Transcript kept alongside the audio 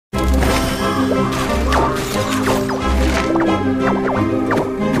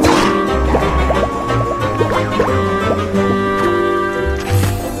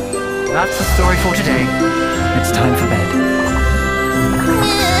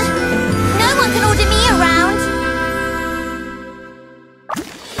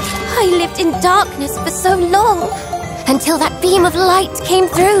darkness for so long, until that beam of light came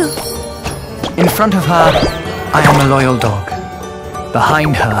through. In front of her, I am a loyal dog.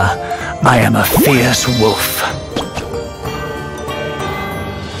 Behind her, I am a fierce wolf.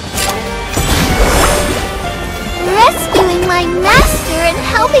 Rescuing my master and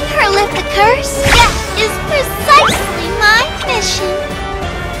helping her lift the curse, that is precisely my mission.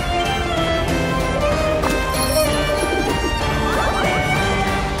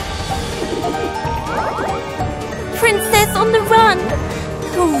 Princess on the run,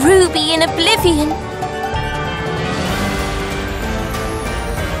 a ruby in oblivion.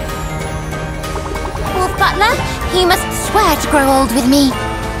 Wolf Butler, he must swear to grow old with me.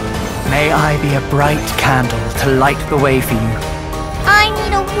 May I be a bright candle to light the way for you. I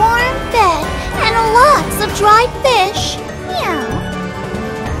need a warm bed and lots of dried fish. Meow.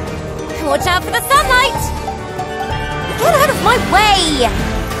 Watch out for the sunlight! Get out of my way!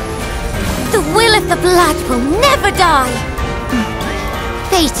 The will of the blood will never die!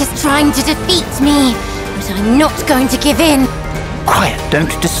 Fate is trying to defeat me, but I'm not going to give in. Quiet,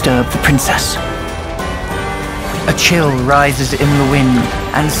 don't disturb the princess. A chill rises in the wind,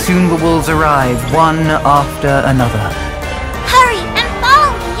 and soon the wolves arrive, one after another. Hurry and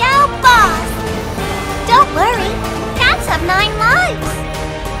follow me, Yao Boss! Don't worry, cats have 9 lives.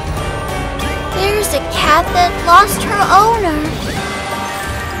 There's a cat that lost her owner.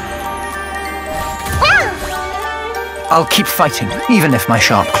 I'll keep fighting, even if my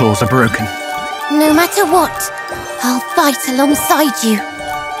sharp claws are broken. No matter what, I'll fight alongside you.